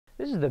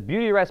This is the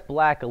Beautyrest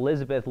Black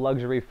Elisabeth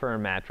Luxury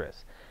Firm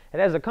Mattress.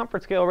 It has a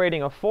comfort scale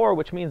rating of 4,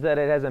 which means that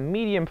it has a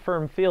medium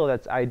firm feel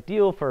that's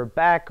ideal for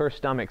back or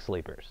stomach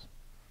sleepers.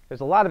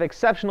 There's a lot of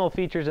exceptional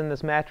features in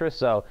this mattress,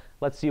 so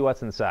let's see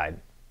what's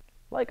inside.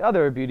 Like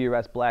other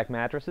Beautyrest Black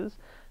mattresses,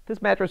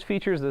 this mattress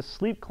features the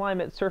Sleep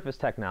Climate Surface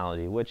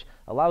technology, which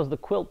allows the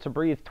quilt to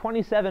breathe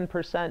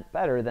 27%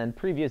 better than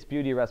previous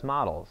Beautyrest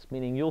models,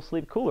 meaning you'll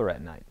sleep cooler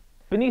at night.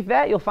 Beneath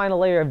that, you'll find a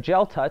layer of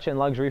gel touch and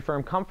luxury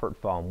firm comfort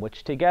foam,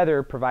 which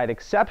together provide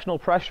exceptional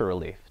pressure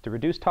relief to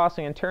reduce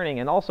tossing and turning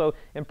and also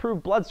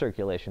improve blood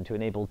circulation to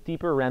enable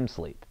deeper REM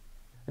sleep.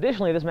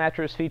 Additionally, this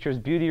mattress features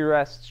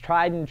Beautyrest's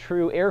tried and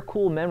true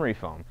air-cool memory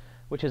foam,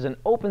 which is an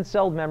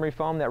open-celled memory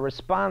foam that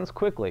responds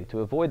quickly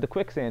to avoid the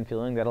quicksand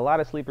feeling that a lot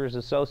of sleepers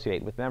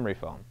associate with memory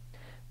foam.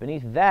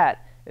 Beneath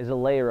that is a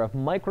layer of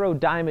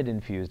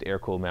micro-diamond-infused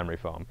air-cool memory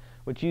foam,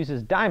 which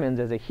uses diamonds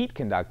as a heat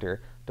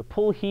conductor to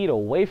pull heat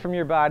away from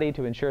your body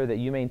to ensure that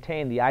you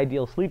maintain the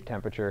ideal sleep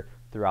temperature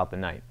throughout the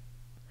night.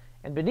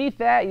 And beneath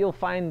that, you'll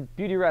find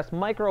Beautyrest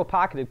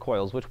micro-pocketed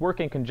coils, which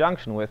work in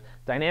conjunction with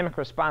dynamic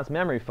response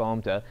memory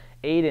foam to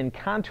aid in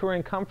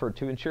contouring comfort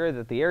to ensure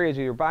that the areas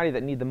of your body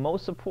that need the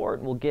most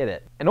support will get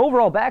it. And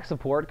overall back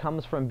support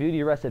comes from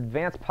Beautyrest's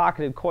advanced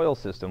pocketed coil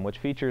system, which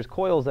features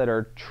coils that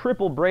are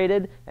triple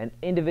braided and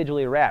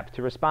individually wrapped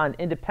to respond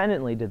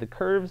independently to the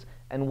curves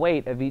and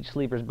weight of each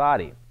sleeper's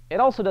body. It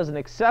also does an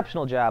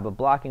exceptional job of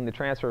blocking the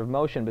transfer of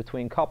motion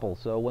between couples,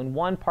 so when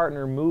one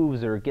partner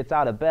moves or gets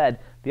out of bed,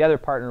 the other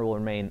partner will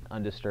remain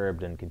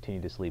undisturbed and continue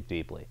to sleep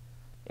deeply.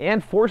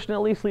 And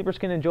fortunately, sleepers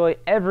can enjoy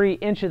every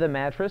inch of the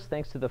mattress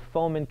thanks to the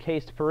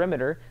foam-encased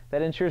perimeter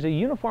that ensures a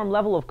uniform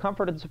level of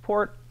comfort and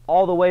support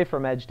all the way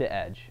from edge to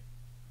edge.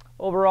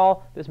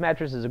 Overall, this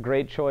mattress is a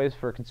great choice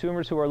for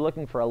consumers who are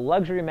looking for a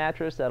luxury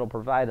mattress that will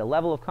provide a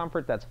level of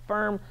comfort that's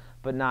firm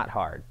but not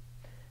hard.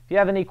 If you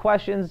have any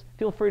questions,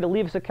 feel free to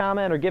leave us a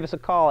comment or give us a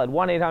call at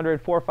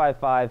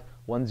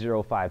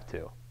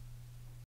 1-800-455-1052.